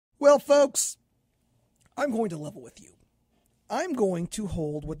Well, folks, I'm going to level with you. I'm going to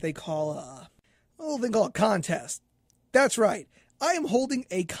hold what they call a little thing called a contest. That's right. I am holding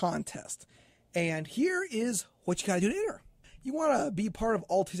a contest. And here is what you got to do to enter. You want to be part of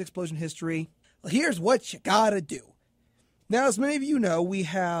All Taste Explosion history? Well, here's what you got to do. Now, as many of you know, we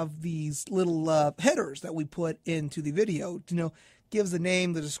have these little headers that we put into the video. Gives the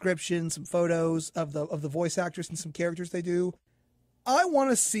name, the description, some photos of the voice actors and some characters they do. I want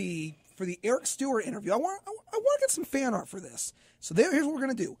to see, for the Eric Stuart interview, I want to get some fan art for this. So here's what we're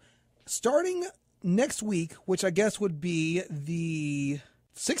going to do. Starting next week, which I guess would be the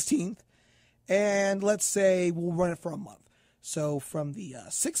 16th, and let's say we'll run it for a month. So from the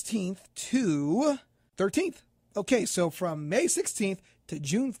 16th to 13th. Okay, so from May 16th to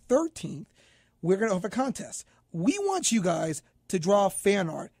June 13th, we're going to have a contest. We want you guys to draw fan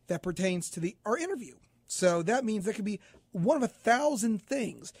art that pertains to our interview. So that means there could be one of 1,000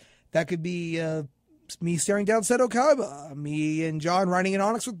 things. That could be me staring down Seto Kaiba, me and John riding in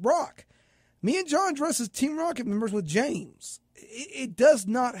Onyx with Brock, me and John dressed as Team Rocket members with James. It does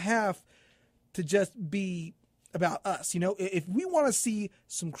not have to just be about us. If we want to see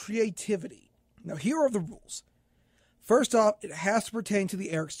some creativity, now here are the rules. First off, it has to pertain to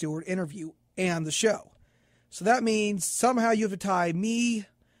the Eric Stuart interview and the show. So that means somehow you have to tie me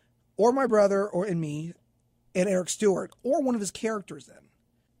or my brother and me and Eric Stuart or one of his characters in.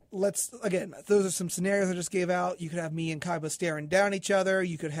 Those are some scenarios I just gave out. You could have me and Kaiba staring down each other.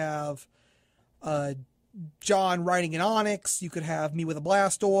 You could have John riding in Onyx. You could have me with a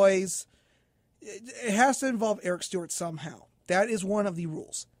Blastoise. It has to involve Eric Stuart somehow. That is one of the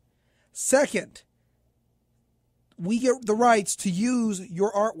rules. Second, we get the rights to use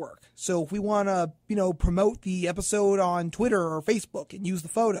your artwork. So if we want to, promote the episode on Twitter or Facebook and use the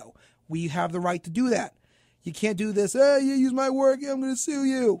photo, we have the right to do that. You can't do this, you use my work, I'm going to sue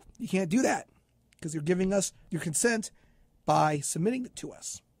you. You can't do that because you're giving us your consent by submitting it to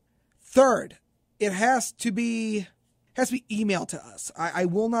us. Third, it has to be emailed to us. I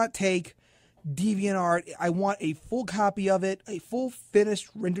will not take DeviantArt. I want a full copy of it, a full finished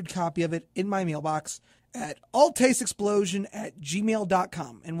rendered copy of it in my mailbox at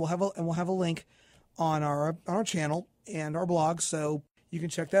alltasteexplosion@gmail.com, and we'll have a link on our channel and our blog, so you can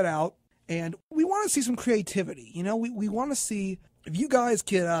check that out. And we want to see some creativity. We want to see if you guys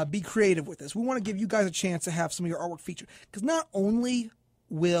can be creative with this. We want to give you guys a chance to have some of your artwork featured, because not only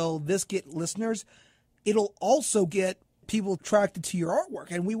will this get listeners, it'll also get people attracted to your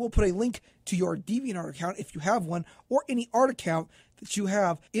artwork, and we will put a link to your DeviantArt account if you have one, or any art account that you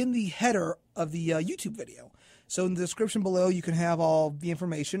have in the header of the YouTube video. So in the description below, you can have all the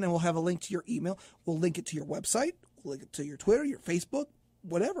information, and we'll have a link to your email. We'll link it to your website. We'll link it to your Twitter, your Facebook,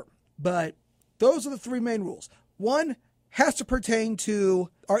 whatever. But those are the three main rules. One, has to pertain to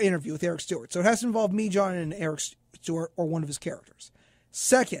our interview with Eric Stuart. So it has to involve me, John, and Eric Stuart, or one of his characters.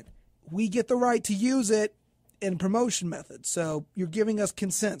 Second, we get the right to use it in promotion methods. So you're giving us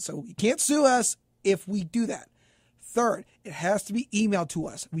consent. So you can't sue us if we do that. Third, it has to be emailed to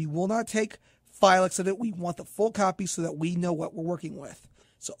us. We will not take filex of it. We want the full copy so that we know what we're working with.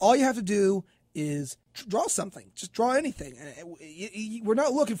 So all you have to do is draw something. Just draw anything. We're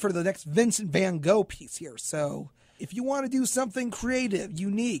not looking for the next Vincent Van Gogh piece here. So if you want to do something creative,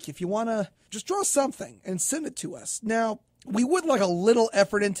 unique, if you want to just draw something and send it to us. Now, we would like a little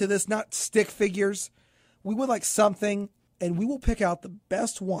effort into this, not stick figures. We would like something, and we will pick out the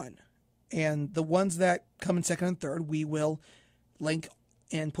best one. And the ones that come in second and third, we will link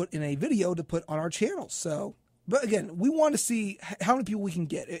and put in a video to put on our channel. So, but again, we want to see how many people we can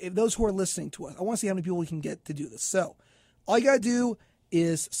get. If those who are listening to us, I want to see how many people we can get to do this. So all you got to do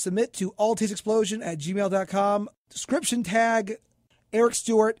is submit to alltasteexplosion@gmail.com. Description tag Eric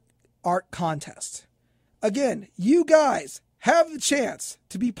Stuart Art Contest. Again, you guys have the chance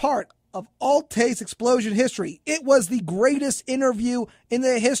to be part of All Taste Explosion history. It was the greatest interview in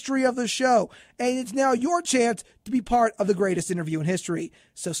the history of the show, and it's now your chance to be part of the greatest interview in history.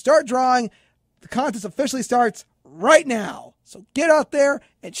 So start drawing. The contest officially starts right now. So get out there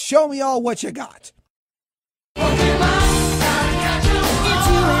and show me all what you got.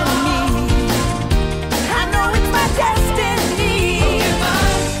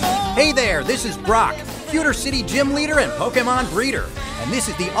 Hey there, this is Brock, Pewter City gym leader and Pokemon breeder. And this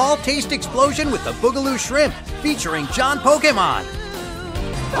is the All Taste Explosion with the Boogaloo Shrimp, featuring John Pokemon.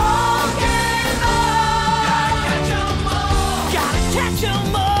 Pokemon! Gotta catch 'em all! Gotta catch 'em all!